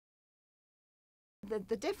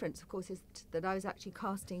The difference, of course, is that I was actually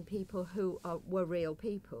casting people who were real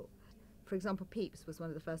people. For example, Pepys was one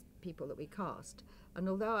of the first people that we cast. And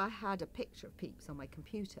although I had a picture of Pepys on my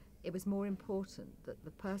computer, it was more important that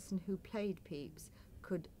the person who played Pepys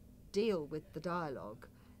could deal with the dialogue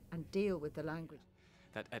and deal with the language.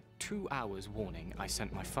 That at 2 hours' warning, I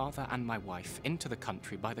sent my father and my wife into the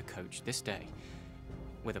country by the coach this day,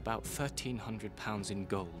 with about £1,300 in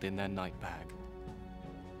gold in their night bag.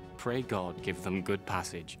 Pray God give them good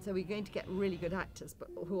passage. So we're going to get really good actors, but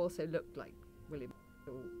who also looked like William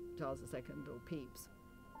or Charles II or Pepys.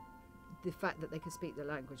 The fact that they could speak the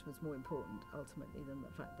language was more important, ultimately, than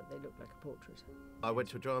the fact that they looked like a portrait. I went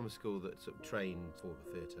to a drama school that sort of trained for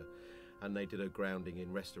the theatre, and they did a grounding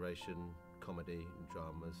in restoration, comedy and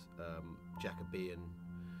dramas, Jacobean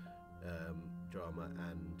drama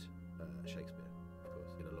and Shakespeare, of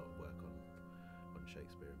course. Did a lot of work on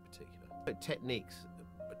Shakespeare in particular. Techniques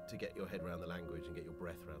to get your head around the language and get your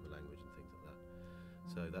breath around the language and things like that.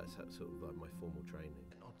 So that's sort of like my formal training.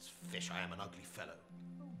 Odds fish, I am an ugly fellow.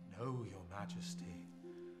 Oh, no, Your Majesty.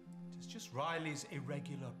 It is just Riley's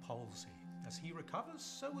irregular palsy. As he recovers,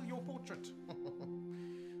 so will your portrait.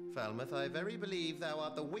 Falmouth, I very believe thou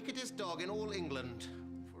art the wickedest dog in all England.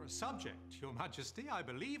 For a subject, Your Majesty, I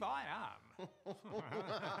believe I am.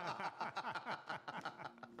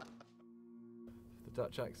 The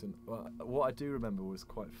Dutch accent, well, what I do remember was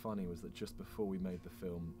quite funny was that just before we made the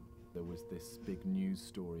film, there was this big news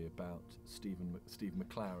story about Steve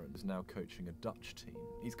McLaren is now coaching a Dutch team.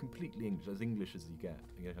 He's completely English as you get,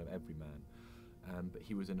 kind of every man. But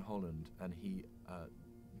he was in Holland, and he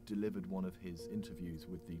delivered one of his interviews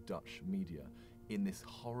with the Dutch media in this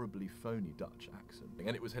horribly phony Dutch accent.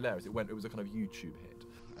 And it was hilarious. It was a kind of YouTube hit.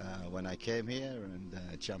 When I came here and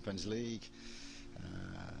Champions League,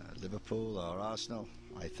 Liverpool or Arsenal,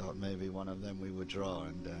 I thought maybe one of them we would draw,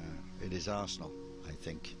 and it is Arsenal. I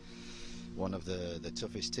think one of the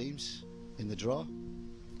toughest teams in the draw,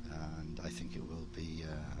 and I think it will be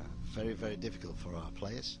very, very difficult for our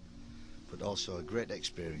players, but also a great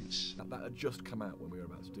experience. That had just come out when we were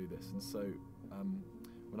about to do this, and so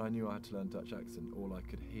when I knew I had to learn Dutch accent, all I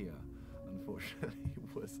could hear, unfortunately,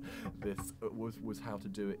 was how to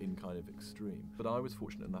do it in kind of extreme. But I was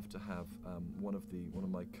fortunate enough to have one of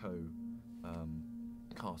my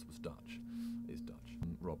cast was Dutch,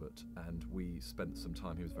 Robert, and we spent some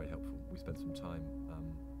time. He was very helpful. We spent some time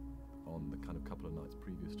on the kind of couple of nights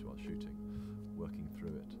previous to our shooting, working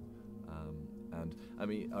through it. And I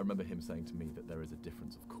mean, I remember him saying to me that there is a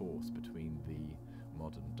difference, of course, between the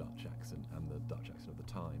modern Dutch accent and the Dutch accent of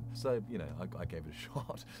the time. So, you know, I gave it a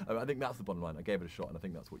shot. I think that's the bottom line. I gave it a shot, and I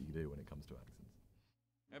think that's what you do when it comes to accents.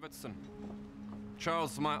 Evertsen,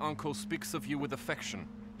 Charles, my uncle, speaks of you with affection.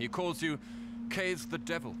 He calls you Kay's the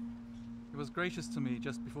devil. He was gracious to me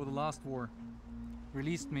just before the last war.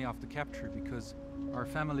 Released me after capture because our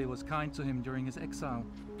family was kind to him during his exile.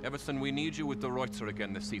 Evertsen, we need you with the Reutzer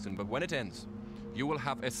again this season, but when it ends, you will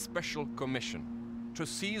have a special commission to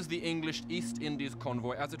seize the English East Indies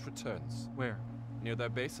convoy as it returns. Where? Near their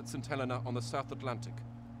base at St. Helena on the South Atlantic.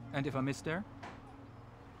 And if I miss there?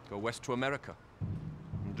 Go west to America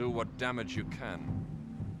and do what damage you can.